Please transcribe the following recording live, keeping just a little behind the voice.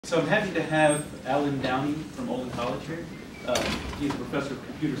So I'm happy to have Alan Downey from Olin College here. He's a professor of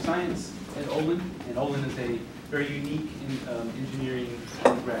computer science at Olin, and Olin is a very unique engineering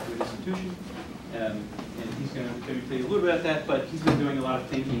undergraduate institution. And he's going to maybe tell you a little bit about that, but he's been doing a lot of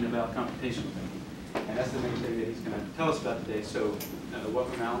thinking about computational thinking. And that's the main thing that he's going to tell us about today. So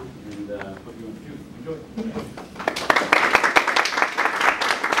welcome, Alan, and hope you enjoy.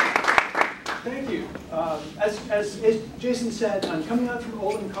 Thank you. As Jason said, I'm coming out from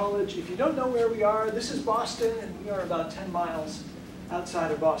Olin College. If you don't know where we are, this is Boston, and we are about 10 miles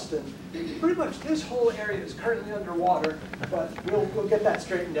outside of Boston. Pretty much this whole area is currently underwater, but we'll get that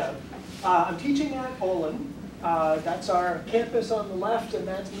straightened out. I'm teaching at Olin. That's our campus on the left, and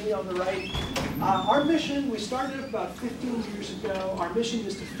that's me on the right. Our mission, we started about 15 years ago. Our mission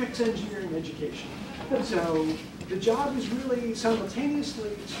is to fix engineering education. So the job is really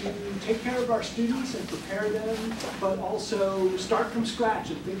simultaneously to take care of our students and prepare them, but also start from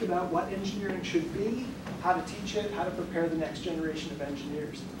scratch and think about what engineering should be, how to teach it, how to prepare the next generation of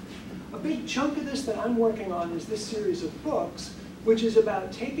engineers. A big chunk of this that I'm working on is this series of books, which is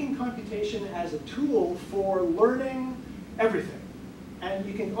about taking computation as a tool for learning everything. And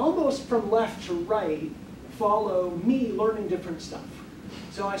you can almost from left to right follow me learning different stuff.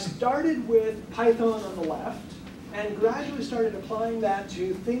 So I started with Python on the left, and gradually started applying that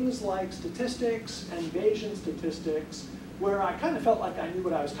to things like statistics and Bayesian statistics, where I kind of felt like I knew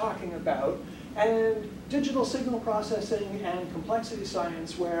what I was talking about, and digital signal processing and complexity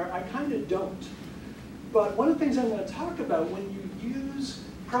science, where I kind of don't. But one of the things I'm going to talk about, when you use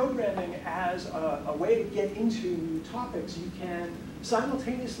programming as a way to get into new topics, you can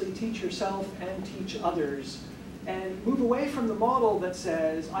simultaneously teach yourself and teach others, and move away from the model that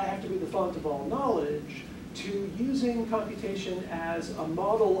says, I have to be the font of all knowledge, to using computation as a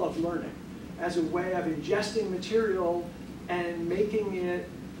model of learning, as a way of ingesting material and making it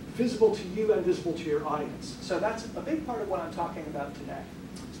visible to you and visible to your audience. So that's a big part of what I'm talking about today.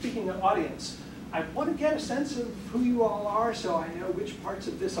 Speaking of audience, I want to get a sense of who you all are so I know which parts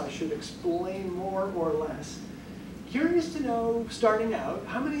of this I should explain more or less. Curious to know, starting out,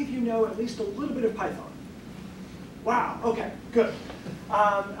 how many of you know at least a little bit of Python? Wow, okay, good.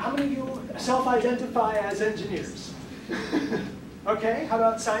 How many of you self-identify as engineers? Okay, how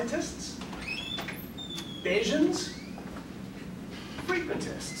about scientists? Bayesians?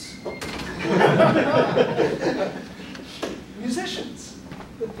 Frequentists? Musicians?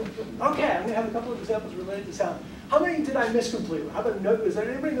 Okay, I'm going to have a couple of examples related to sound. How many did I miss completely? How about no? Is there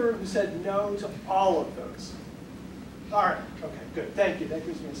anybody in the room who said no to all of those? All right, okay, good, thank you, that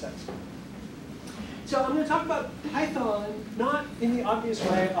gives me a sense. So I'm going to talk about Python, not in the obvious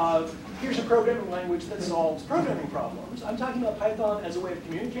way of, here's a programming language that solves programming problems. I'm talking about Python as a way of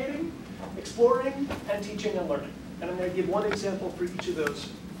communicating, exploring, and teaching and learning. And I'm going to give one example for each of those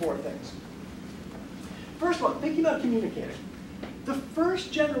four things. First one, thinking about communicating. The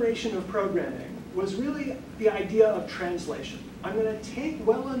first generation of programming was really the idea of translation. I'm going to take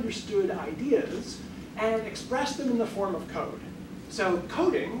well-understood ideas and express them in the form of code. So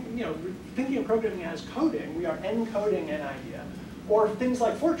coding, thinking of programming as coding, we are encoding an idea. Or things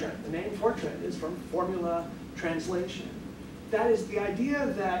like Fortran. The name Fortran is from formula translation. That is the idea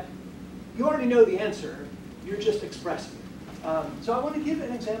that you already know the answer, you're just expressing it. So I want to give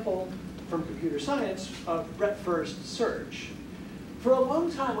an example from computer science of breadth-first search. For a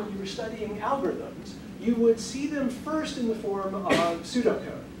long time when you were studying algorithms, you would see them first in the form of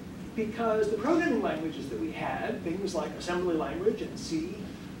pseudocode. Because the programming languages that we had, things like assembly language and C,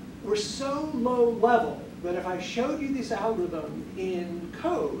 were so low level that if I showed you this algorithm in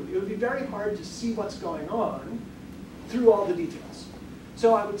code, it would be very hard to see what's going on through all the details.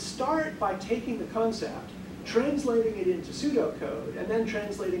 So I would start by taking the concept, translating it into pseudocode, and then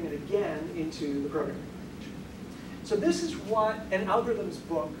translating it again into the programming language. So this is what an algorithms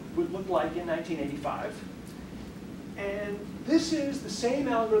book would look like in 1985. And this is the same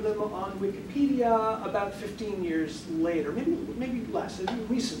algorithm on Wikipedia about 15 years later, maybe less.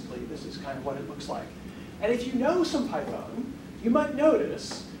 Recently, this is kind of what it looks like. And if you know some Python, you might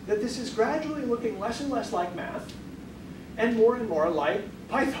notice that this is gradually looking less and less like math and more like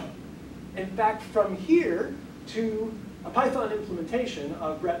Python. In fact, from here to a Python implementation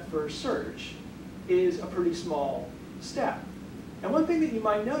of breadth-first search is a pretty small step. And one thing that you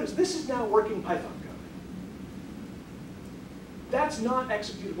might notice, this is now working Python code. That's not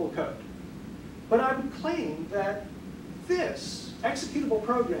executable code. But I would claim that this executable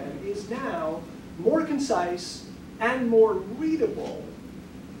program is now more concise and more readable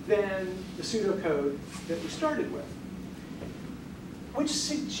than the pseudocode that we started with, which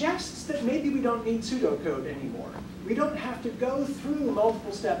suggests that maybe we don't need pseudocode anymore. we don't have to go through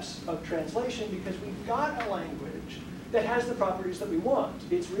multiple steps of translation because we've got a language that has the properties that we want.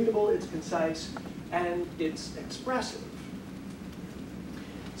 It's readable, it's concise, and it's expressive.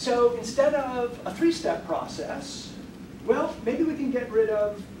 So instead of a 3-step process, well, maybe we can get rid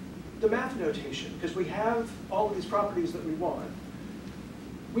of the math notation because we have all of these properties that we want.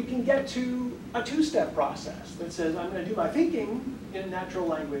 We can get to a 2-step process that says I'm going to do my thinking in natural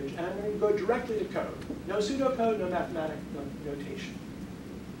language and I'm going to go directly to code. No pseudocode, no mathematical notation.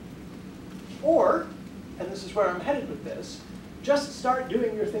 Or, and this is where I'm headed with this, just start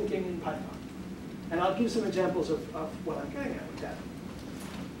doing your thinking in Python. And I'll give some examples of what I'm getting at with that.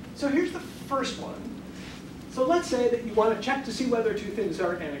 So here's the first one. So let's say that you want to check to see whether two things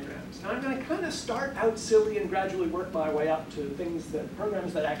are anagrams. Now I'm going to kind of start out silly and gradually work my way up to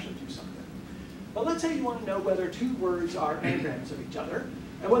programs that actually do something. But let's say you want to know whether two words are anagrams of each other.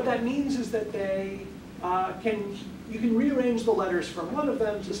 And what that means is that you can rearrange the letters from one of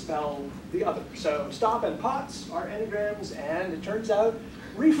them to spell the other. So stop and pots are anagrams, and it turns out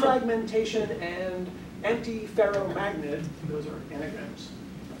refragmentation and anti-ferromagnet, those are anagrams.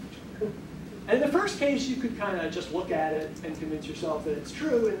 And in the first case, you could kind of just look at it and convince yourself that it's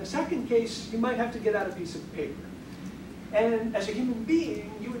true. In the second case, you might have to get out a piece of paper. And as a human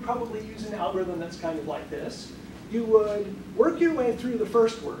being, you would probably use an algorithm that's kind of like this. You would work your way through the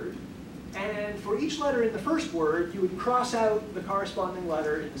first word, and for each letter in the first word, you would cross out the corresponding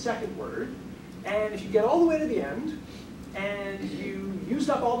letter in the second word. And if you get all the way to the end, and you used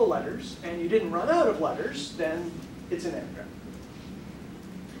up all the letters, and you didn't run out of letters, then it's an anagram.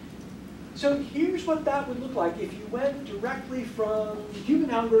 So here's what that would look like if you went directly from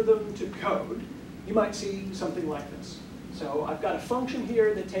human algorithm to code. You might see something like this. So I've got a function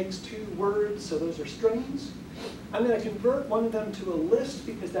here that takes two words, so those are strings. I'm going to convert one of them to a list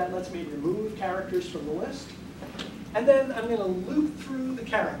because that lets me remove characters from the list. And then I'm going to loop through the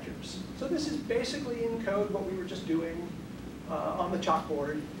characters. So this is basically in code what we were just doing on the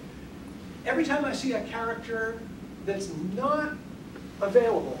chalkboard. Every time I see a character that's not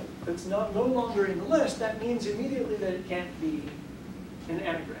available, that's no longer in the list, that means immediately that it can't be an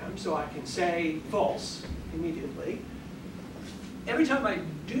anagram. So I can say false immediately. Every time I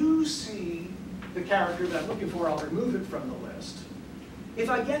do see the character that I'm looking for, I'll remove it from the list. If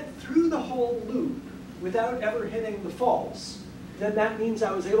I get through the whole loop without ever hitting the false, then that means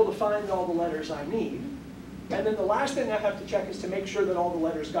I was able to find all the letters I need. And then the last thing I have to check is to make sure that all the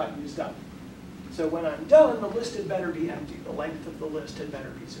letters got used up. So when I'm done, the list had better be empty. The length of the list had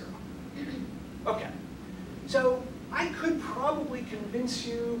better be 0. OK. So I could probably convince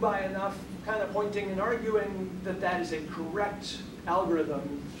you by enough kind of pointing and arguing that that is a correct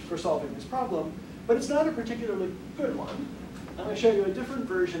algorithm for solving this problem. But it's not a particularly good one. I'm going to show you a different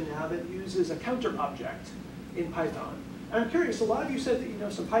version now that uses a counter object in Python. And I'm curious, a lot of you said that you know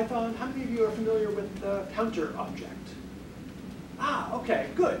some Python. How many of you are familiar with the counter object? Ah, OK,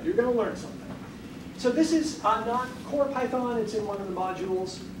 good. You're going to learn something. So this is not core Python. It's in one of the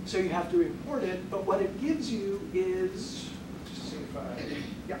modules. So you have to import it. But what it gives you is, just see if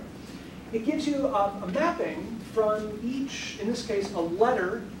yeah. It gives you a mapping from each, in this case, a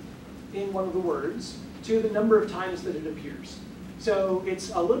letter in one of the words to the number of times that it appears. So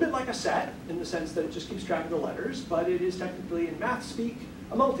it's a little bit like a set in the sense that it just keeps track of the letters, but it is technically, in math speak,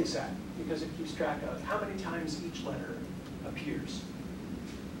 a multiset because it keeps track of how many times each letter appears.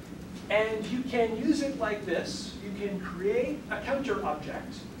 And you can use it like this. You can create a counter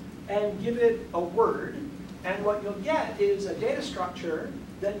object and give it a word. And what you'll get is a data structure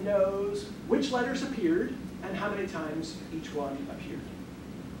that knows which letters appeared and how many times each one appeared.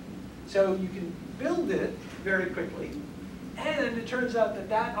 So you can build it very quickly. And it turns out that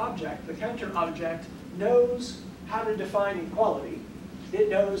that object, the counter object, knows how to define equality. It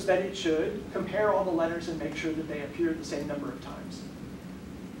knows that it should compare all the letters and make sure that they appear the same number of times.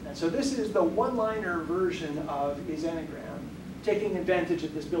 And so this is the one-liner version of isAnagram, taking advantage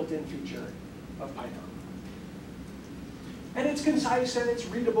of this built-in feature of Python. And it's concise, and it's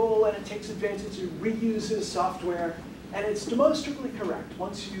readable, and it takes advantage of reuses software, and it's demonstrably correct.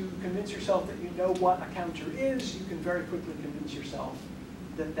 Once you convince yourself that you know what a counter is, you can very quickly convince yourself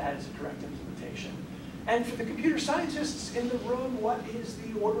that that is a correct implementation. And for the computer scientists in the room, what is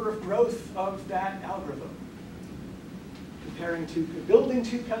the order of growth of that algorithm? Building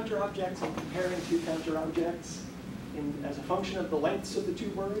two counter objects and comparing two counter objects as a function of the lengths of the two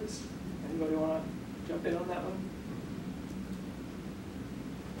words. Anybody want to jump in on that one?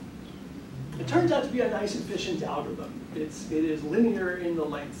 It turns out to be a nice, efficient algorithm. It is linear in the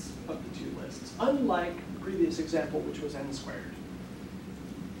lengths of the two lists, unlike the previous example, which was n squared.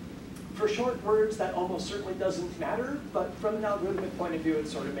 For short words, that almost certainly doesn't matter, but from an algorithmic point of view, it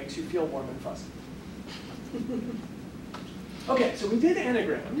sort of makes you feel warm and fuzzy. Okay, so we did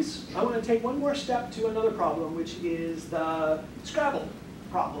anagrams. I want to take one more step to another problem, which is the Scrabble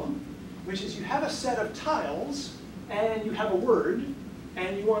problem, which is you have a set of tiles, and you have a word,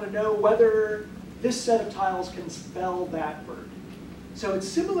 and you want to know whether this set of tiles can spell that word. So it's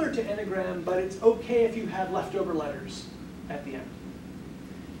similar to anagram, but it's okay if you have leftover letters at the end.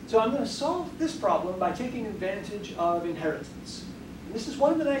 So I'm going to solve this problem by taking advantage of inheritance. And this is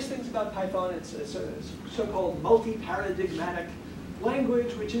one of the nice things about Python. It's a so-called multi-paradigmatic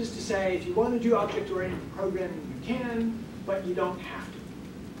language, which is to say, if you want to do object-oriented programming, you can, but you don't have to.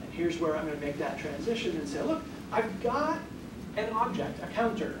 And here's where I'm going to make that transition and say, look, I've got an object, a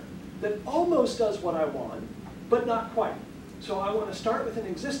counter, that almost does what I want, but not quite. So I want to start with an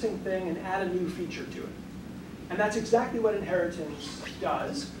existing thing and add a new feature to it. And that's exactly what inheritance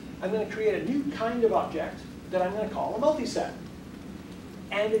does. I'm going to create a new kind of object that I'm going to call a multiset.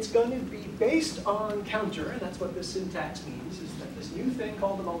 And it's going to be based on counter, and that's what this syntax means, is that this new thing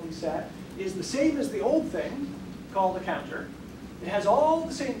called the multiset is the same as the old thing called the counter. It has all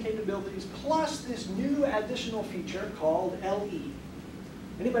the same capabilities, plus this new additional feature called LE.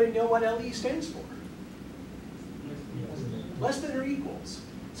 Anybody know what LE stands for? Less than or equals.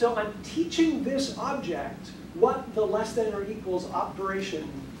 So I'm teaching this object what the less than or equals operation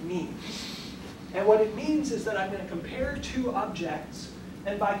means. And what it means is that I'm going to compare two objects,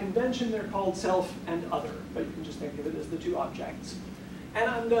 and by convention they're called self and other, but you can just think of it as the two objects. And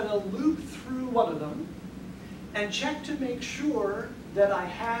I'm going to loop through one of them and check to make sure that I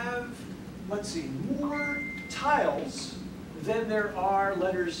have, let's see, more tiles than there are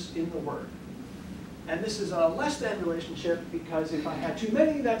letters in the word. And this is a less than relationship because if I had too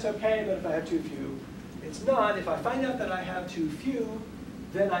many, that's okay, but if I have too few, it's not. If I find out that I have too few,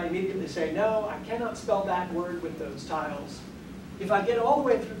 then I immediately say, no, I cannot spell that word with those tiles. If I get all the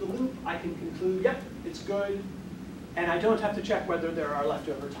way through the loop, I can conclude, yep, it's good, and I don't have to check whether there are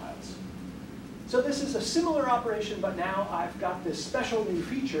leftover tiles. So this is a similar operation, but now I've got this special new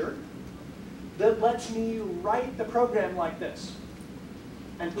feature that lets me write the program like this.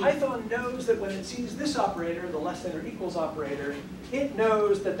 And Python knows that when it sees this operator, the less than or equals operator, it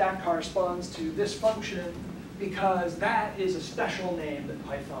knows that that corresponds to this function because that is a special name that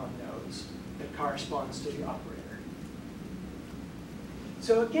Python knows that corresponds to the operator.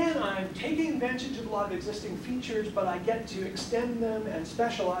 So again, I'm taking advantage of a lot of existing features, but I get to extend them and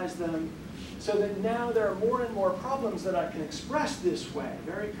specialize them so that now there are more and more problems that I can express this way,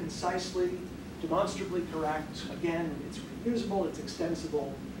 very concisely, demonstrably correct. Again, it's reusable, it's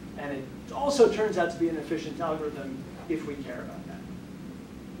extensible, and it also turns out to be an efficient algorithm if we care about that.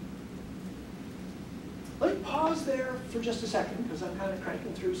 Let me pause there for just a second, because I'm kind of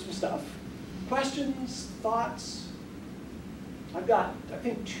cranking through some stuff. Questions, thoughts? I've got, I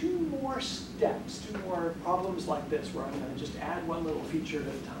think, 2 more steps, 2 more problems like this, where I'm going to just add one little feature at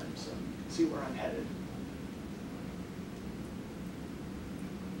a time, so see where I'm headed.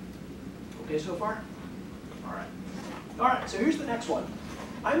 Okay so far? All right. All right, so here's the next one.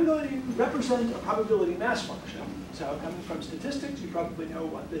 I'm going to represent a probability mass function. So coming from statistics, you probably know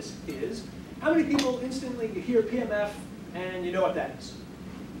what this is. How many people instantly hear PMF and you know what that is?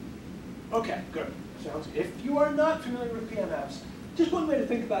 Okay, good. So if you are not familiar with PMFs, just one way to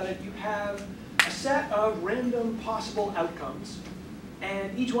think about it, you have a set of random possible outcomes,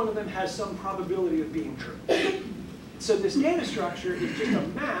 and each one of them has some probability of being true. So this data structure is just a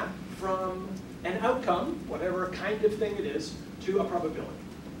map from an outcome, whatever kind of thing it is, to a probability.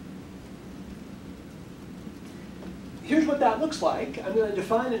 Here's what that looks like. I'm going to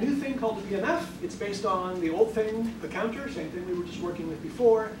define a new thing called the PMF. It's based on the old thing, the counter, same thing we were just working with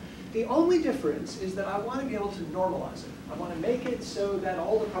before. The only difference is that I want to be able to normalize it. I want to make it so that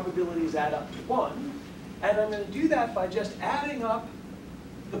all the probabilities add up to 1. And I'm going to do that by just adding up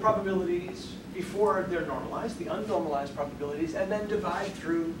the probabilities before they're normalized, the unnormalized probabilities, and then divide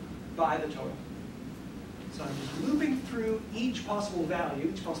through by the total. So I'm just looping through each possible value,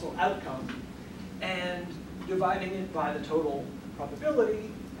 each possible outcome, and dividing it by the total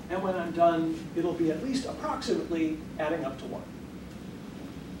probability. And when I'm done, it'll be at least approximately adding up to 1.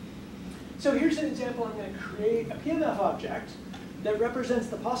 So here's an example. I'm going to create a PMF object that represents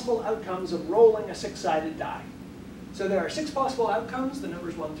the possible outcomes of rolling a 6-sided die. So there are 6 possible outcomes, the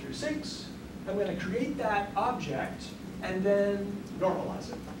numbers 1 through 6. I'm going to create that object and then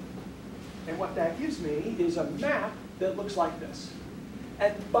normalize it. And what that gives me is a map that looks like this.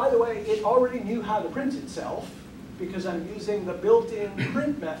 And by the way, it already knew how to print itself because I'm using the built-in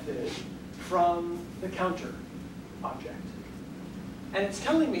print method from the counter object. And it's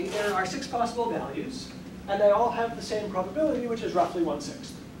telling me there are 6 possible values, and they all have the same probability, which is roughly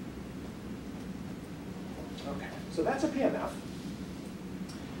 1/6. Okay, so that's a PMF.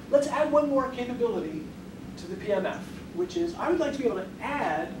 Let's add one more capability to the PMF, which is I would like to be able to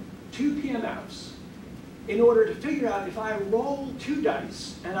add 2 PMFs in order to figure out if I roll 2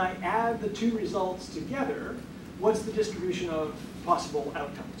 dice and I add the 2 results together, what's the distribution of possible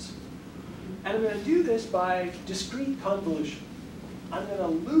outcomes. And I'm going to do this by discrete convolution. I'm going to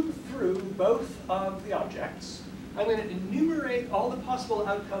loop through both of the objects. I'm going to enumerate all the possible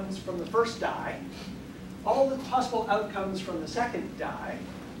outcomes from the first die, all the possible outcomes from the second die,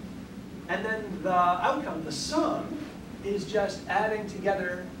 and then the outcome, the sum, is just adding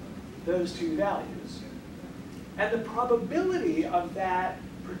together those 2 values. And the probability of that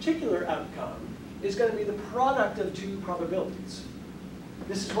particular outcome is going to be the product of 2 probabilities.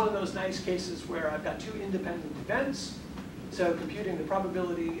 This is one of those nice cases where I've got 2 independent events. So computing the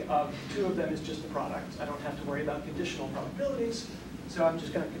probability of 2 of them is just the product. I don't have to worry about conditional probabilities. So I'm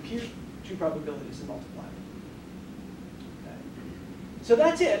just going to compute 2 probabilities and multiply them. Okay. So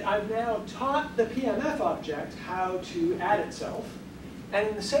that's it. I've now taught the PMF object how to add itself. And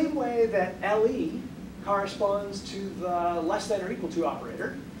in the same way that LE corresponds to the less than or equal to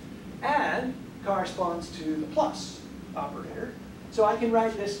operator, add corresponds to the plus operator. So I can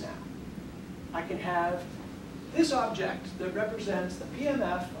write this now. I can have this object that represents the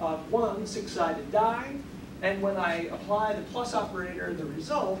PMF of 1 6-sided die, and when I apply the plus operator, the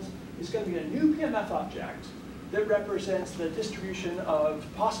result is going to be a new PMF object that represents the distribution of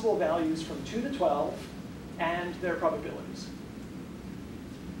possible values from 2 to 12 and their probabilities.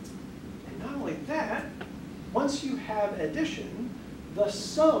 And not only that, once you have addition, the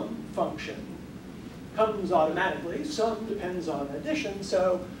sum function comes automatically. Sum depends on addition,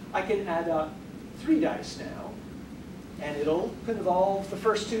 so I can add up 3 dice now. And it'll convolve the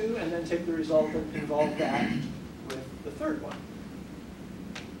first 2 and then take the result and convolve that with the third one.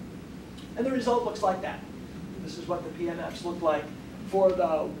 And the result looks like that. This is what the PMFs look like. For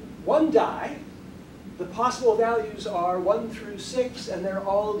the 1 die, the possible values are 1 through 6, and they're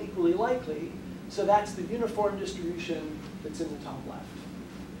all equally likely. So that's the uniform distribution that's in the top left.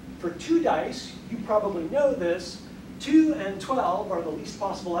 For 2 dice, you probably know this, 2 and 12 are the least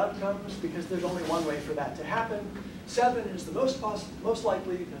possible outcomes because there's only one way for that to happen. 7 is the most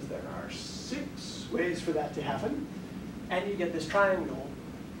likely because there are 6 ways for that to happen. And you get this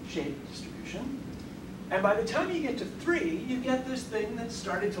triangle-shaped distribution. And by the time you get to 3, you get this thing that's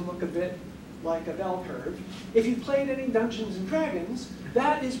starting to look a bit like a bell curve. If you've played any Dungeons and Dragons,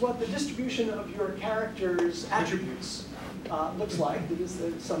 that is what the distribution of your character's attributes looks like. It is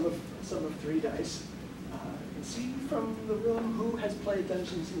the sum of 3 dice. You can see from the room who has played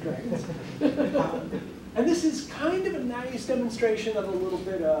Dungeons and Dragons. And this is kind of a nice demonstration of a little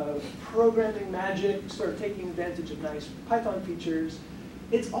bit of programming magic, sort of taking advantage of nice Python features.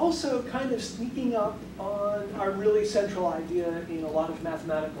 It's also kind of sneaking up on our really central idea in a lot of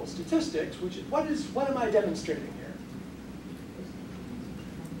mathematical statistics, which is, what am I demonstrating here?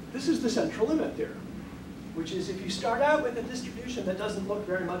 This is the central limit theorem, which is if you start out with a distribution that doesn't look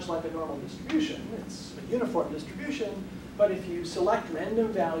very much like a normal distribution, it's a uniform distribution, but if you select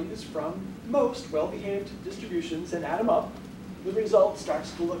random values from most well-behaved distributions and add them up, the result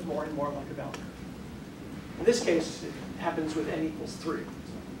starts to look more and more like a bell curve. In this case, it happens with n equals 3.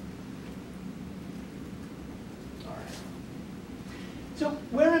 All right. So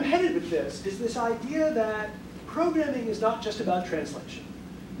where I'm headed with this is this idea that programming is not just about translation.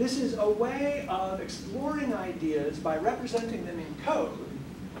 This is a way of exploring ideas by representing them in code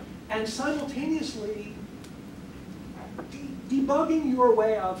and simultaneously debugging your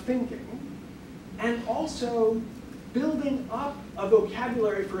way of thinking and also building up a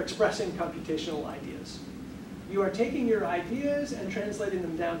vocabulary for expressing computational ideas. You are taking your ideas and translating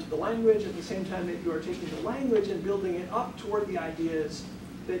them down to the language at the same time that you are taking the language and building it up toward the ideas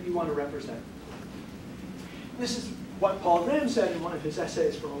that you want to represent. This is what Paul Graham said in one of his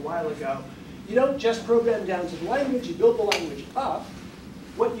essays from a while ago. You don't just program down to the language, you build the language up.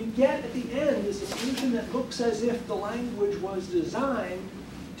 What you get at the end is a solution that looks as if the language was designed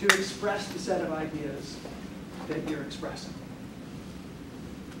to express the set of ideas that you're expressing.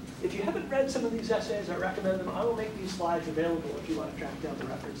 If you haven't read some of these essays, I recommend them. I will make these slides available if you want to track down the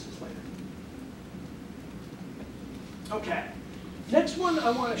references later. Okay. Next one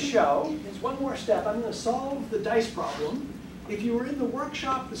I want to show is one more step. I'm going to solve the dice problem. If you were in the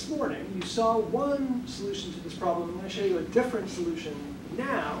workshop this morning, you saw one solution to this problem. I'm going to show you a different solution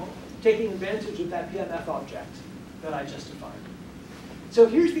now, taking advantage of that PMF object that I just defined. So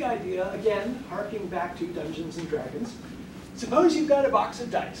here's the idea, again, harking back to Dungeons and Dragons. Suppose you've got a box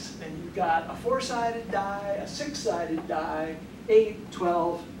of dice, and you've got a 4-sided die, a 6-sided die, 8,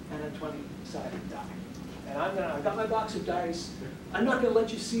 12, and a 20-sided die. And I've got my box of dice. I'm not going to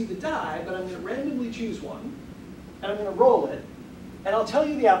let you see the die, but I'm going to randomly choose one, and I'm going to roll it, and I'll tell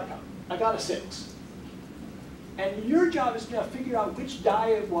you the outcome. I got a 6. And your job is to now figure out which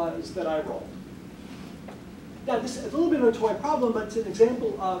die it was that I rolled. Now, this is a little bit of a toy problem, but it's an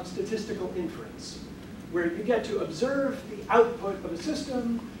example of statistical inference, where you get to observe the output of a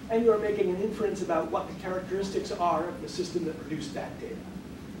system, and you're making an inference about what the characteristics are of the system that produced that data.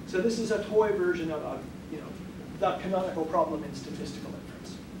 So this is a toy version of the canonical problem in statistical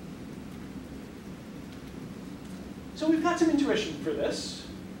inference. So we've got some intuition for this.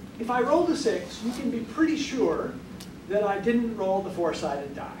 If I rolled a 6, you can be pretty sure that I didn't roll the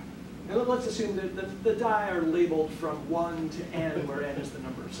 4-sided die. Now let's assume that the die are labeled from 1 to n, where n is the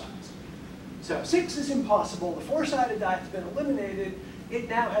number of sides. So 6 is impossible. The 4-sided die has been eliminated. It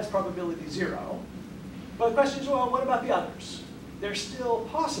now has probability 0. But the question is, well, what about the others? They're still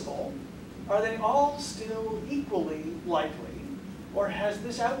possible. Are they all still equally likely? Or has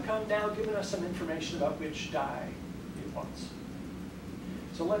this outcome now given us some information about which die it was?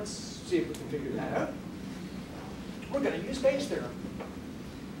 So let's see if we can figure that out. We're going to use Bayes' theorem.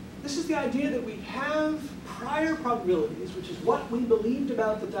 This is the idea that we have prior probabilities, which is what we believed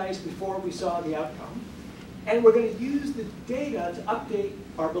about the dice before we saw the outcome. And we're going to use the data to update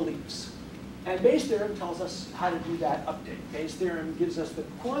our beliefs. And Bayes' theorem tells us how to do that update. Bayes' theorem gives us the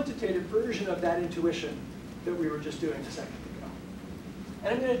quantitative version of that intuition that we were just doing a second ago.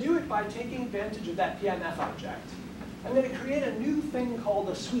 And I'm going to do it by taking advantage of that PIMF object. I'm going to create a new thing called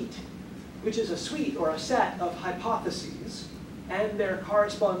a suite, which is a suite or a set of hypotheses and their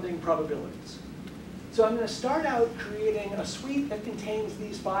corresponding probabilities. So I'm going to start out creating a suite that contains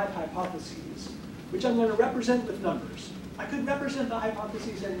these 5 hypotheses, which I'm going to represent with numbers. I could represent the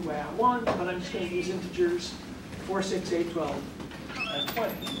hypotheses any way I want, but I'm just going to use integers 4, 6, 8, 12, and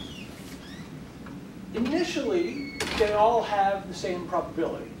 20. Initially, they all have the same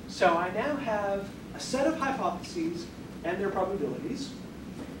probability. So I now have a set of hypotheses and their probabilities.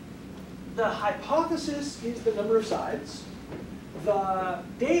 The hypothesis is the number of sides. The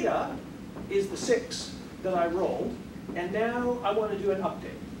data is the 6 that I rolled. And now I want to do an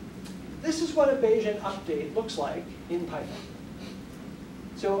update. This is what a Bayesian update looks like in Python.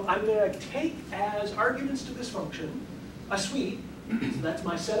 So I'm going to take as arguments to this function a suite, so that's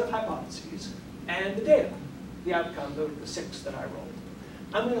my set of hypotheses, and the data, the outcome, the 6 that I rolled.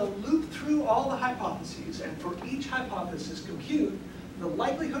 I'm going to loop through all the hypotheses, and for each hypothesis compute the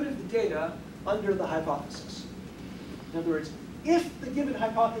likelihood of the data under the hypothesis. In other words, if the given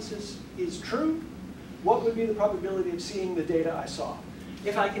hypothesis is true, what would be the probability of seeing the data I saw?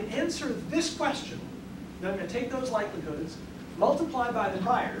 If I can answer this question, then I'm going to take those likelihoods, multiply by the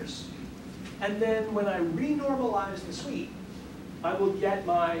priors, and then when I renormalize the suite, I will get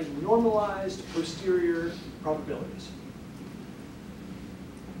my normalized posterior probabilities.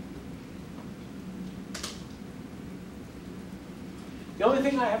 The only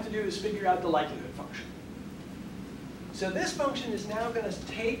thing I have to do is figure out the likelihood function. So this function is now going to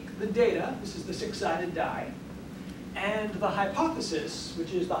take the data, this is the 6-sided die, and the hypothesis,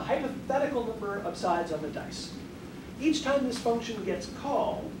 which is the hypothetical number of sides on the dice. Each time this function gets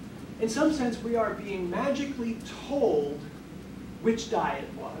called, in some sense we are being magically told which die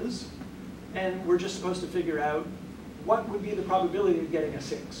it was, and we're just supposed to figure out what would be the probability of getting a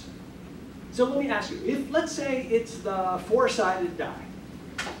 6. So let me ask you, if let's say it's the 4-sided die,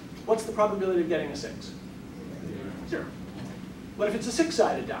 what's the probability of getting a 6? 0. What if it's a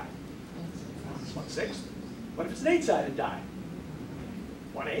 6-sided die? 1/6. What if it's an 8-sided die?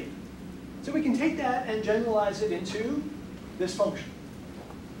 1/8. So we can take that and generalize it into this function.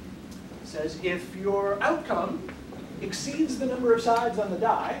 It says if your outcome exceeds the number of sides on the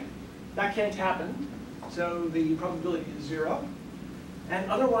die, that can't happen, so the probability is 0. And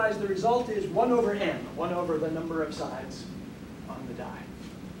otherwise, the result is 1 over n, 1 over the number of sides on the die.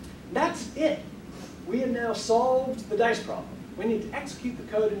 That's it. We have now solved the dice problem. We need to execute the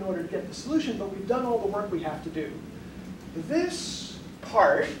code in order to get the solution, but we've done all the work we have to do. This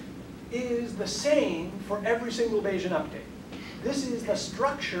part is the same for every single Bayesian update. This is the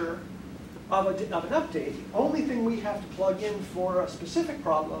structure of an update. The only thing we have to plug in for a specific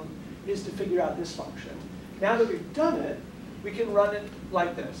problem is to figure out this function. Now that we've done it, we can run it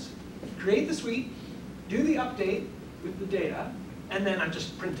like this. Create the suite, do the update with the data, and then I'm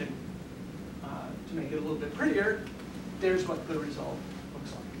just printing to make it a little bit prettier. There's what the result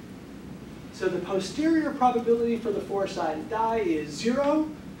looks like. So the posterior probability for the 4-sided die is 0.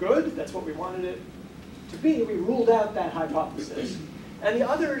 Good, that's what we wanted it to be. We ruled out that hypothesis. And the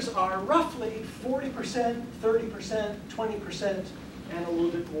others are roughly 40%, 30%, 20%, and a little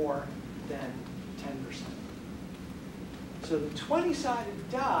bit more than 10%. So the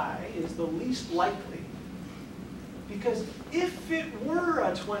 20-sided die is the least likely, because if it were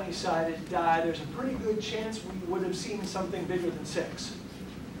a 20-sided die, there's a pretty good chance we would have seen something bigger than 6.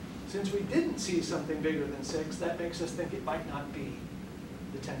 Since we didn't see something bigger than 6, that makes us think it might not be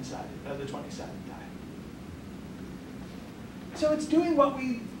the 20-sided die. So it's doing what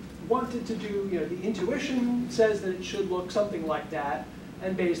we wanted to do. The intuition says that it should look something like that,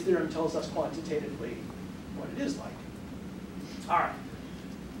 and Bayes' theorem tells us quantitatively what it is like. All right.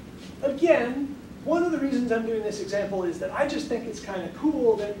 Again, one of the reasons I'm doing this example is that I just think it's kind of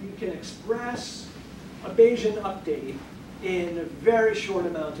cool that you can express a Bayesian update in a very short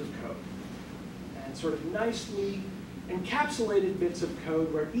amount of code, and sort of nicely encapsulated bits of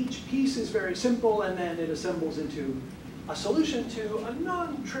code where each piece is very simple, and then it assembles into a solution to a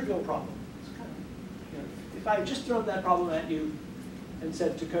non-trivial problem. It's kind of, if I had just thrown that problem at you and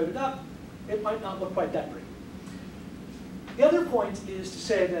said to code it up, it might not look quite that pretty. The other point is to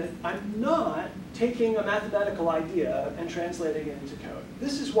say that I'm not taking a mathematical idea and translating it into code.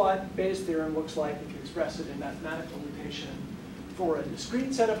 This is what Bayes' theorem looks like if you express it in mathematical notation for a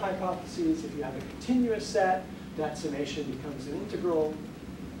discrete set of hypotheses. If you have a continuous set, that summation becomes an integral,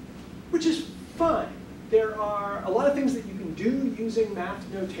 which is fine. There are a lot of things that you can do using math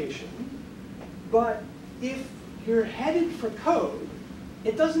notation, but if you're headed for code,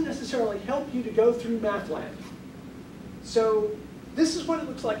 it doesn't necessarily help you to go through mathland. So this is what it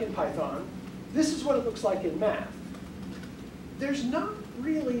looks like in Python. This is what it looks like in math. There's not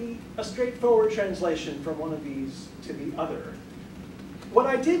really a straightforward translation from one of these to the other. What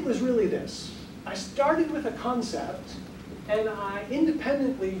I did was really this. I started with a concept, and I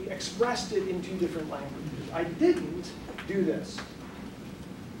independently expressed it in 2 different languages. I didn't do this,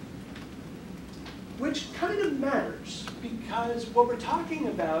 which kind of matters, because what we're talking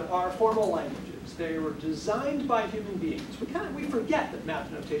about are formal languages. They were designed by human beings. We forget that math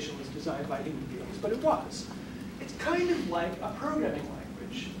notation was designed by human beings, but it was. It's kind of like a programming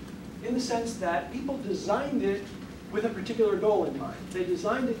language, in the sense that people designed it with a particular goal in mind. They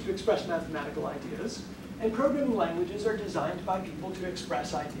designed it to express mathematical ideas, and programming languages are designed by people to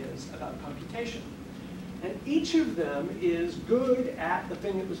express ideas about computation. And each of them is good at the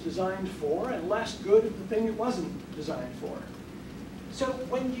thing it was designed for, and less good at the thing it wasn't designed for. So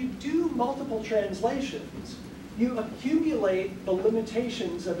when you do multiple translations, you accumulate the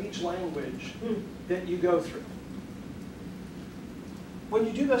limitations of each language that you go through. When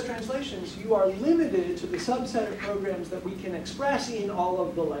you do those translations, you are limited to the subset of programs that we can express in all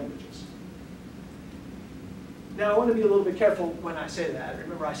of the languages. Now, I want to be a little bit careful when I say that.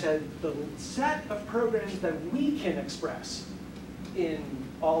 Remember, I said the set of programs that we can express in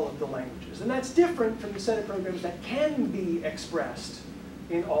all of the languages. And that's different from the set of programs that can be expressed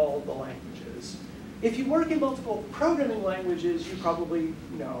in all the languages. If you work in multiple programming languages, you probably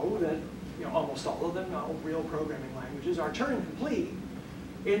know that almost all of them, all real programming languages, are Turing complete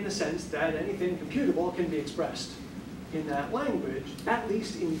in the sense that anything computable can be expressed in that language, at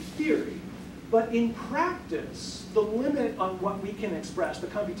least in theory. But in practice, the limit on what we can express, the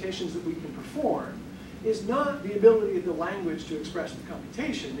computations that we can perform, is not the ability of the language to express the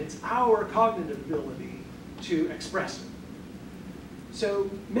computation. It's our cognitive ability to express it.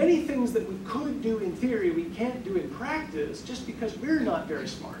 So many things that we could do in theory, we can't do in practice just because we're not very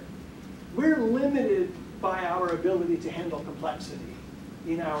smart. We're limited by our ability to handle complexity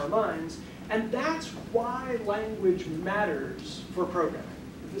in our minds, and that's why language matters for programming.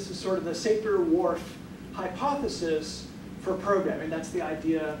 This is sort of the Sapir-Whorf hypothesis for programming. That's the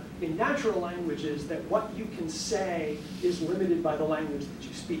idea in natural languages that what you can say is limited by the language that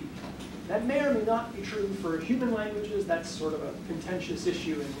you speak. That may or may not be true for human languages. That's sort of a contentious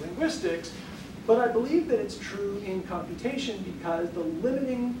issue in linguistics. But I believe that it's true in computation because the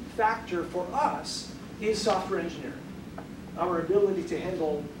limiting factor for us is software engineering, our ability to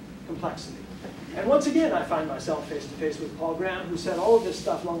handle complexity. And once again, I find myself face to face with Paul Graham, who said all of this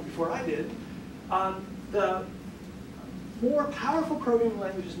stuff long before I did. The more powerful programming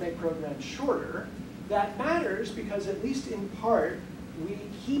languages make programs shorter. That matters because, at least in part, we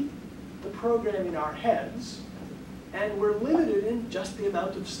keep the program in our heads, and we're limited in just the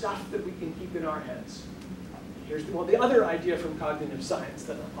amount of stuff that we can keep in our heads. Here's the other idea from cognitive science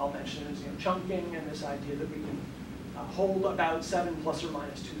that I'll mention is chunking, and this idea that we can hold about 7 plus or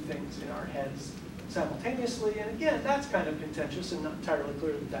minus 2 things in our heads simultaneously. And again, that's kind of contentious and not entirely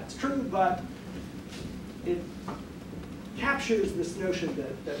clear that that's true, but it captures this notion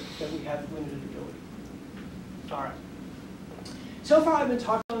that we have limited ability. All right. So far I've been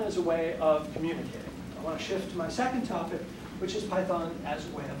talking as a way of communicating. I want to shift to my second topic, which is Python as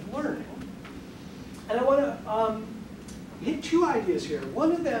a way of learning. And I want to hit two ideas here.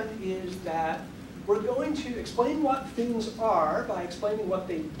 One of them is that we're going to explain what things are by explaining what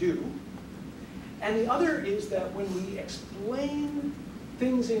they do. And the other is that when we explain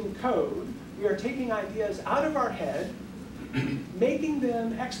things in code, we are taking ideas out of our head, making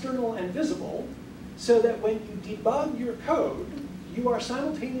them external and visible, so that when you debug your code, you are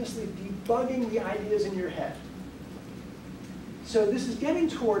simultaneously debugging the ideas in your head. So this is getting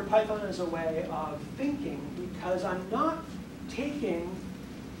toward Python as a way of thinking, because I'm not taking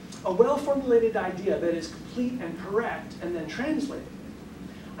a well-formulated idea that is complete and correct and then translating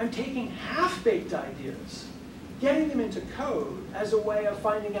it. I'm taking half-baked ideas, getting them into code as a way of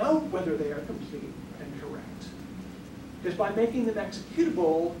finding out whether they are complete and correct. Because by making them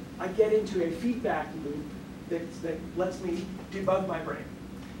executable, I get into a feedback loop that lets me debug my brain.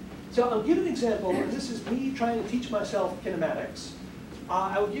 So I'll give an example, and this is me trying to teach myself kinematics.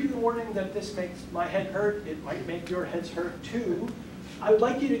 I will give you a warning that this makes my head hurt. It might make your heads hurt too. I would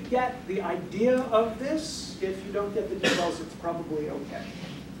like you to get the idea of this. If you don't get the details, it's probably okay.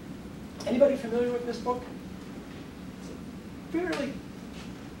 Anybody familiar with this book? It's a fairly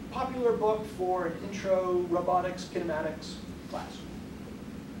popular book for an intro robotics, kinematics class.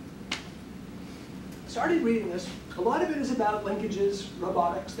 Started reading this. A lot of it is about linkages,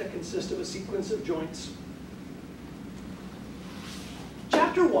 robotics that consist of a sequence of joints.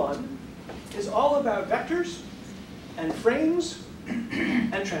 Chapter 1 is all about vectors and frames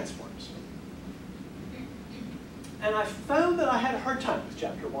and transforms. And I found that I had a hard time with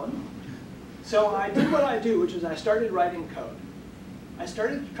chapter 1. So I did what I do, which is I started writing code. I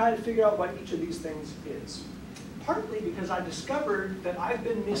started to try to figure out what each of these things is. Partly because I discovered that I've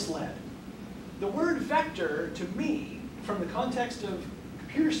been misled. The word vector, to me, from the context of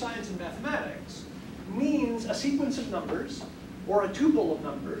computer science and mathematics, means a sequence of numbers, or a tuple of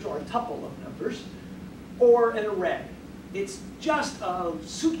numbers, or a tuple of numbers, or an array. It's just a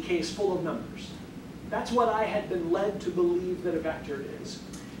suitcase full of numbers. That's what I had been led to believe that a vector is.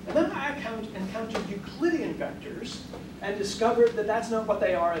 And then I encountered Euclidean vectors and discovered that that's not what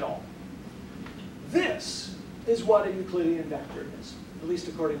they are at all. This is what a Euclidean vector is, at least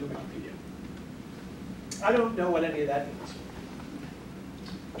according to Wikipedia. I don't know what any of that means.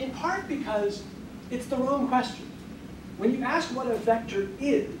 In part because it's the wrong question. When you ask what a vector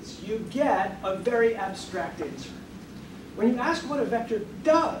is, you get a very abstract answer. When you ask what a vector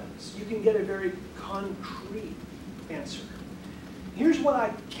does, you can get a very concrete answer. Here's what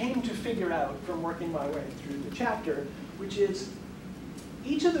I came to figure out from working my way through the chapter, which is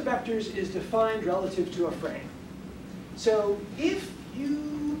each of the vectors is defined relative to a frame. So if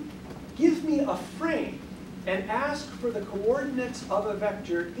you give me a frame and ask for the coordinates of a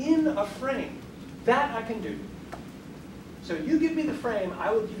vector in a frame, that I can do. So you give me the frame,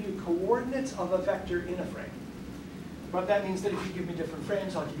 I will give you coordinates of a vector in a frame. But that means that if you give me different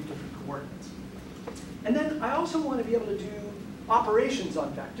frames, I'll give you different coordinates. And then I also want to be able to do operations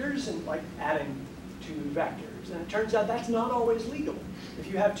on vectors, and like adding two vectors. And it turns out that's not always legal. If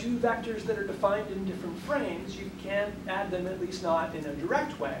you have two vectors that are defined in different frames, you can't add them, at least not in a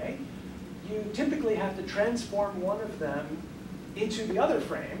direct way. You typically have to transform one of them into the other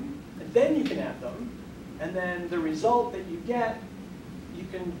frame, and then you can add them. And then the result that you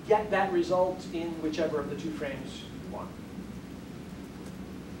can get that result in whichever of the two frames you want.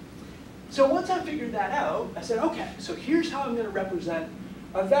 So once I figured that out, I said, okay, so here's how I'm going to represent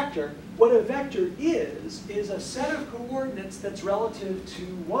a vector. What a vector is a set of coordinates that's relative to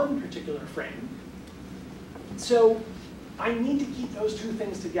one particular frame. So I need to keep those two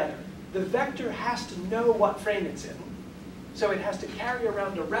things together. The vector has to know what frame it's in, so it has to carry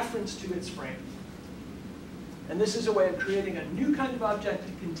around a reference to its frame. And this is a way of creating a new kind of object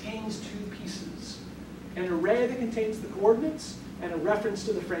that contains two pieces. An array that contains the coordinates and a reference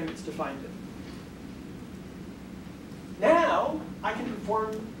to the frame it's defined in. Now, I can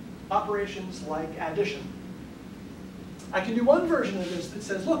perform operations like addition. I can do one version of this that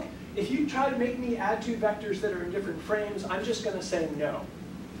says, look, if you try to make me add two vectors that are in different frames, I'm just going to say no.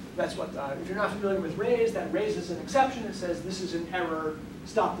 That's what, if you're not familiar with raise, that raises an exception. It says, this is an error,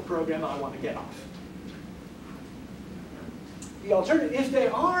 stop the program, I want to get off. The alternative, if they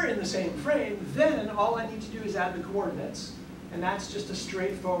are in the same frame, then all I need to do is add the coordinates. And that's just a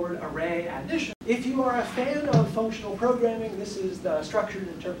straightforward array addition. If you are a fan of functional programming, this is the structured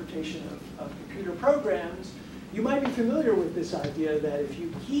interpretation of computer programs, you might be familiar with this idea that if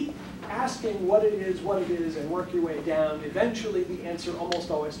you keep asking what it is, and work your way down, eventually the answer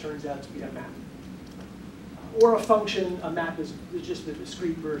almost always turns out to be a map. Or a function, a map is just the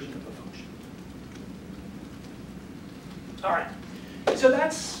discrete version of a function. All right, so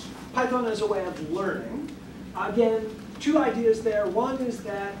that's Python as a way of learning. Again, two ideas there. One is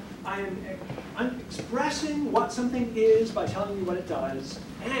that I'm expressing what something is by telling you what it does,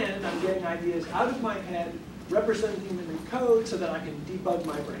 and I'm getting ideas out of my head, representing them in code so that I can debug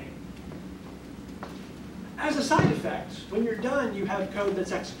my brain. As a side effect, when you're done, you have code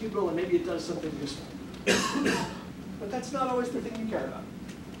that's executable and maybe it does something useful. But that's not always the thing you care about.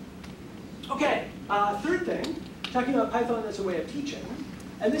 Okay, third thing, talking about Python as a way of teaching.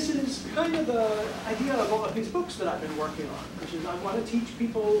 And this is kind of the idea of all of these books that I've been working on, which is I want to teach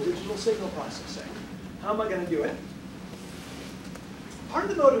people digital signal processing. How am I going to do it? Part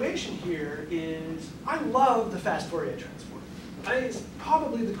of the motivation here is I love the fast Fourier transform. It's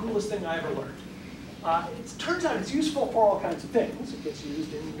probably the coolest thing I ever learned. It turns out it's useful for all kinds of things. It gets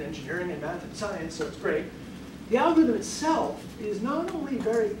used in engineering and math and science, so it's great. The algorithm itself is not only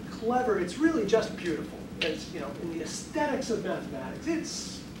very clever, it's really just beautiful. It's, in the aesthetics of mathematics,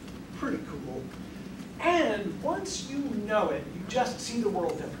 it's pretty cool. And once you know it, you just see the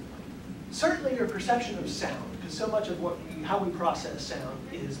world differently. Certainly your perception of sound, because so much of how we process sound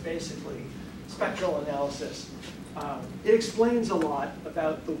is basically spectral analysis. It explains a lot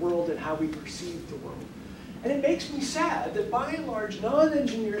about the world and how we perceive the world. And it makes me sad that by and large,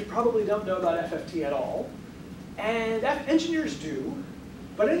 non-engineers probably don't know about FFT at all. And engineers do,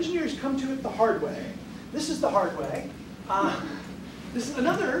 but engineers come to it the hard way. This is the hard way. This is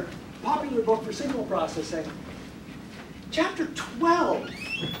another popular book for signal processing. Chapter 12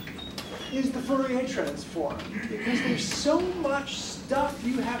 is the Fourier transform, because there's so much stuff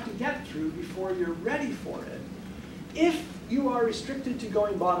you have to get through before you're ready for it. If you are restricted to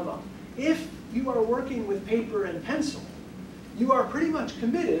going bottom up, if you are working with paper and pencil, you are pretty much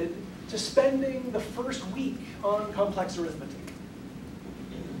committed to spending the first week on complex arithmetic.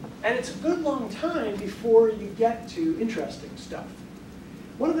 And it's a good long time before you get to interesting stuff.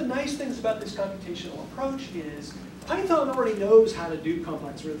 One of the nice things about this computational approach is Python already knows how to do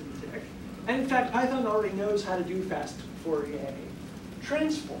complex arithmetic. And in fact, Python already knows how to do fast Fourier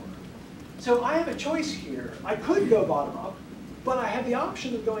transform. So I have a choice here. I could go bottom up, but I have the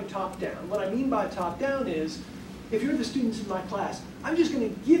option of going top down. What I mean by top down is, if you're the students in my class, I'm just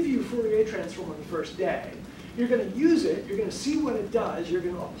going to give you Fourier transform on the first day. You're going to use it, you're going to see what it does, you're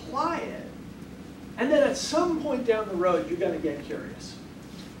going to apply it, and then at some point down the road, you're going to get curious.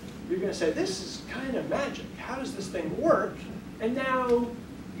 You're going to say, this is kind of magic. How does this thing work? And now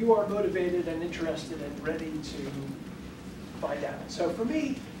you are motivated and interested and ready to find out. So for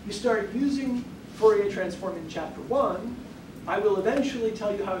me, you start using Fourier transform in chapter 1. I will eventually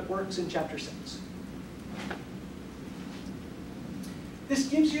tell you how it works in chapter 6. This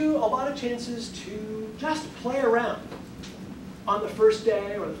gives you a lot of chances to just play around on the first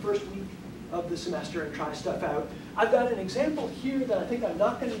day or the first week of the semester and try stuff out. I've got an example here that I think I'm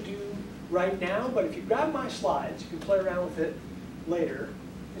not going to do right now, but if you grab my slides, you can play around with it later.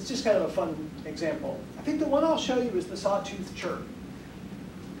 It's just kind of a fun example. I think the one I'll show you is the sawtooth chirp,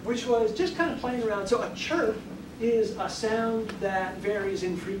 which was just kind of playing around. So a chirp is a sound that varies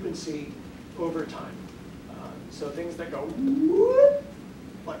in frequency over time. So things that go whoop,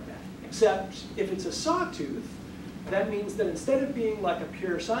 like that. Except if it's a sawtooth, that means that instead of being like a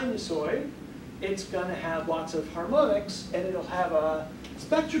pure sinusoid, it's going to have lots of harmonics, and it'll have a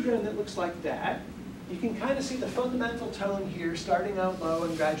spectrogram that looks like that. You can kind of see the fundamental tone here starting out low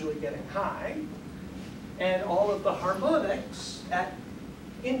and gradually getting high. And all of the harmonics at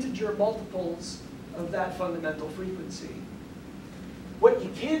integer multiples of that fundamental frequency. What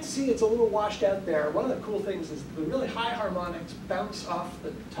you can't see, it's a little washed out there. One of the cool things is the really high harmonics bounce off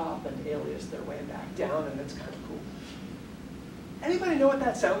the top and alias their way back down, and it's kind of cool. Anybody know what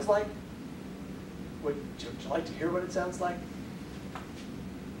that sounds like? Would you like to hear what it sounds like?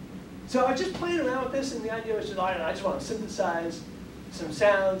 So I just played around with this, and the idea was just, I just want to synthesize some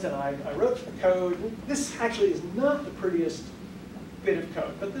sounds, and I wrote the code. This actually is not the prettiest bit of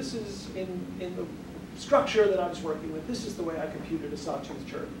code, but this is in the structure that I was working with. This is the way I computed a sawtooth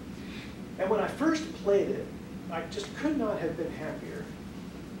chirp. And when I first played it, I just could not have been happier.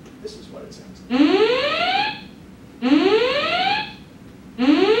 This is what it sounds like.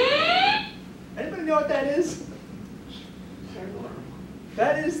 Anybody know what that is?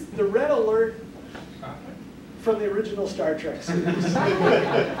 That is the red alert from the original Star Trek series.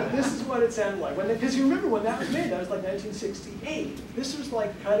 This is what it sounded like. Because you remember when that was made, that was like 1968. This was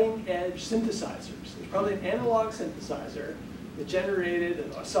like cutting edge synthesizers. There's probably an analog synthesizer that generated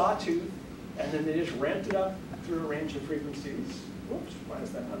a sawtooth, and then they just ramped it up through a range of frequencies. Whoops, why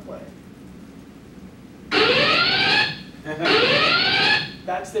is that not playing?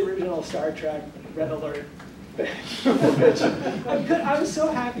 That's the original Star Trek Red Alert. I was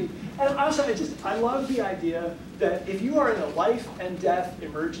so happy. And also, I love the idea that if you are in a life and death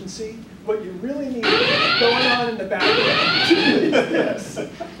emergency, what you really need going on in the background is this.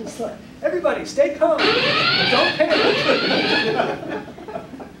 It's like, everybody, stay calm, but don't panic.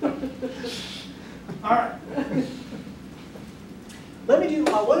 All right. Let me do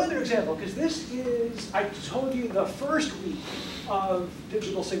one other example, because this is, I told you, the first week of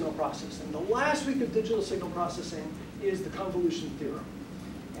digital signal processing. The last week of digital signal processing is the convolution theorem.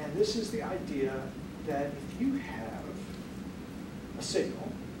 And this is the idea that if you have a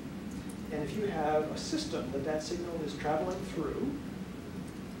signal, and if you have a system that signal is traveling through,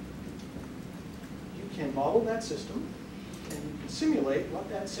 you can model that system, and you can simulate what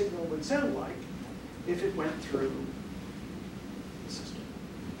that signal would sound like if it went through the system.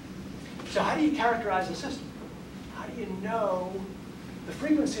 So how do you characterize a system? How do you know the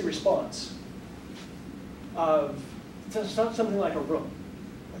frequency response of something like a room,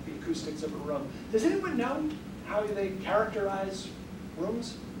 like the acoustics of a room? Does anyone know how they characterize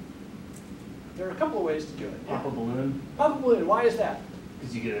rooms? There are a couple of ways to do it. Pop a balloon. Pop a balloon. Why is that?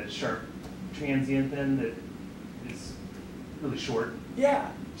 Because you get a sharp transient then that is really short. Yeah.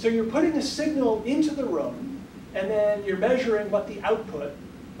 So you're putting a signal into the room, and then you're measuring what the output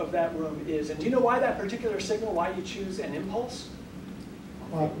of that room is. And do you know why that particular signal, why you choose an impulse?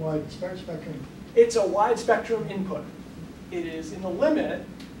 Wide spectrum. It's a wide spectrum input. It is, in the limit,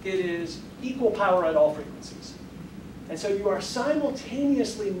 it is equal power at all frequencies. And so you are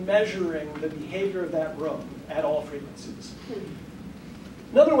simultaneously measuring the behavior of that room at all frequencies.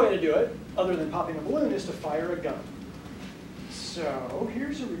 Another way to do it, other than popping a balloon, is to fire a gun. So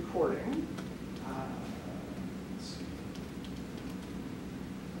here's a recording. Let's see.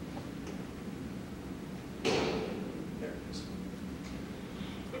 There it is.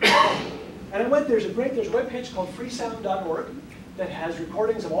 And there's a webpage called freesound.org that has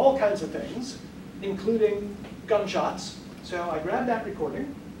recordings of all kinds of things, including gunshots. So I grabbed that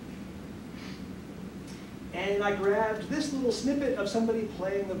recording, and I grabbed this little snippet of somebody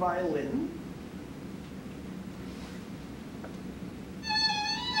playing the violin.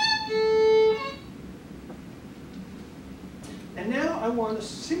 And now I want to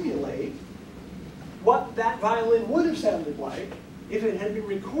simulate what that violin would have sounded like if it had been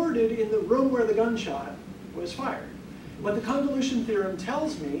recorded in the room where the gunshot was fired. What the convolution theorem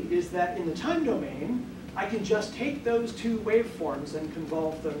tells me is that in the time domain, I can just take those two waveforms and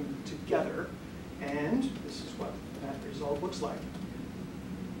convolve them together, and this is what that result looks like.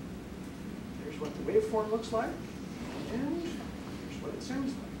 There's what the waveform looks like, and here's what it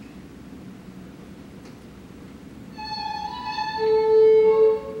sounds like.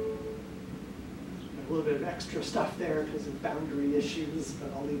 A little bit of extra stuff there because of boundary issues,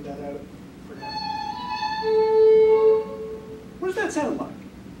 but I'll leave that out for now. What does that sound like?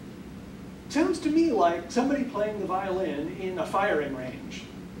 It sounds to me like somebody playing the violin in a firing range.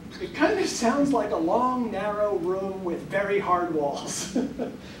 It kind of sounds like a long, narrow room with very hard walls,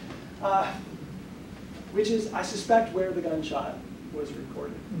 which is, I suspect, where the gunshot was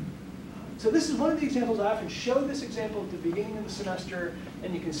recorded. So this is one of the examples. I often show this example at the beginning of the semester,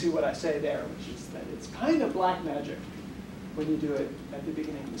 and you can see what I say there, which is that it's kind of black magic when you do it at the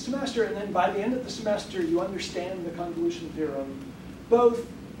beginning of the semester, and then by the end of the semester, you understand the convolution theorem, both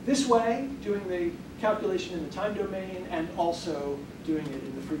this way, doing the calculation in the time domain, and also doing it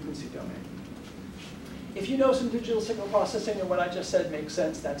in the frequency domain. If you know some digital signal processing and what I just said makes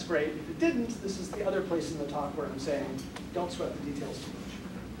sense, that's great. If it didn't, this is the other place in the talk where I'm saying, don't sweat the details too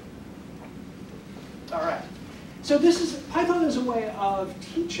much. All right. So Python is a way of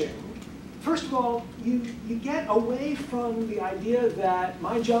teaching. First of all, you get away from the idea that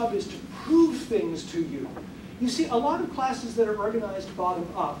my job is to prove things to you. You see, a lot of classes that are organized bottom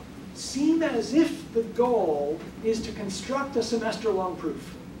up seem as if the goal is to construct a semester-long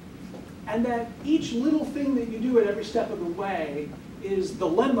proof. And that each little thing that you do at every step of the way is the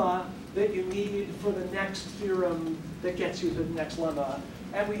lemma that you need for the next theorem that gets you to the next lemma.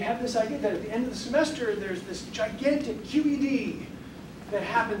 And we have this idea that at the end of the semester, there's this gigantic QED that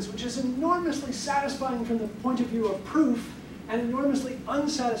happens, which is enormously satisfying from the point of view of proof and enormously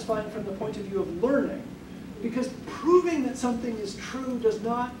unsatisfying from the point of view of learning. Because proving that something is true does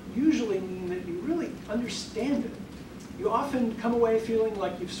not usually mean that you really understand it. You often come away feeling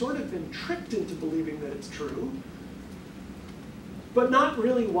like you've sort of been tricked into believing that it's true, but not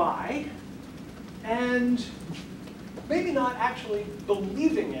really why, and maybe not actually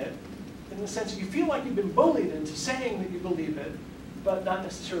believing it in the sense that you feel like you've been bullied into saying that you believe it, but not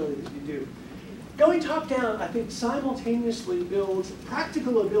necessarily that you do. Going top down, I think, simultaneously builds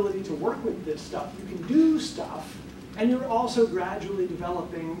practical ability to work with this stuff. You can do stuff, and you're also gradually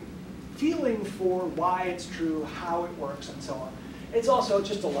developing feeling for why it's true, how it works, and so on. It's also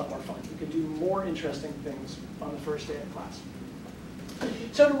just a lot more fun. You can do more interesting things on the first day of class.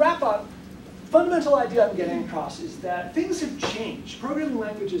 So to wrap up, fundamental idea I'm getting across is that things have changed. Programming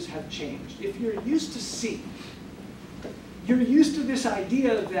languages have changed. If you're used to C, you're used to this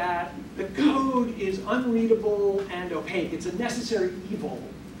idea that the code is unreadable and opaque. It's a necessary evil.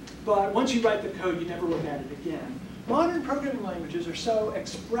 But once you write the code, you never look at it again. Modern programming languages are so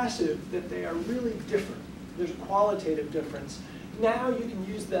expressive that they are really different. There's a qualitative difference. Now you can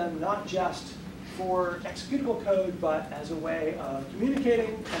use them not just for executable code, but as a way of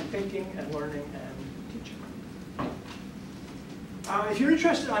communicating and thinking and learning and teaching. If you're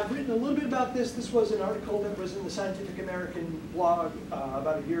interested, I've written a little bit about this. This was an article that was in the Scientific American blog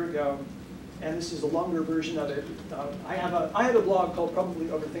about a year ago, and this is a longer version of it. I have a blog called Probably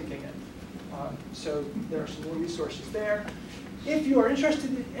Overthinking It. So there are some more resources there. If you are interested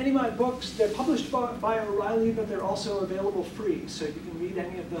in any of my books, they're published by O'Reilly, but they're also available free. So you can read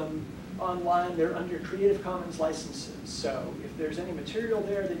any of them online. They're under Creative Commons licenses. So if there's any material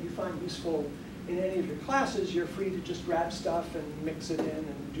there that you find useful in any of your classes, you're free to just grab stuff and mix it in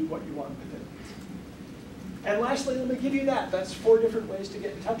and do what you want with it. And lastly, let me give you that. That's 4 different ways to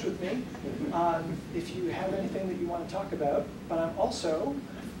get in touch with me if you have anything that you want to talk about. But I'm also...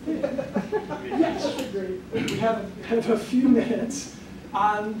 Yes, we have a few minutes.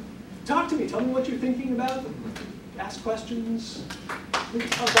 Talk to me. Tell me what you're thinking about. Ask questions. Please.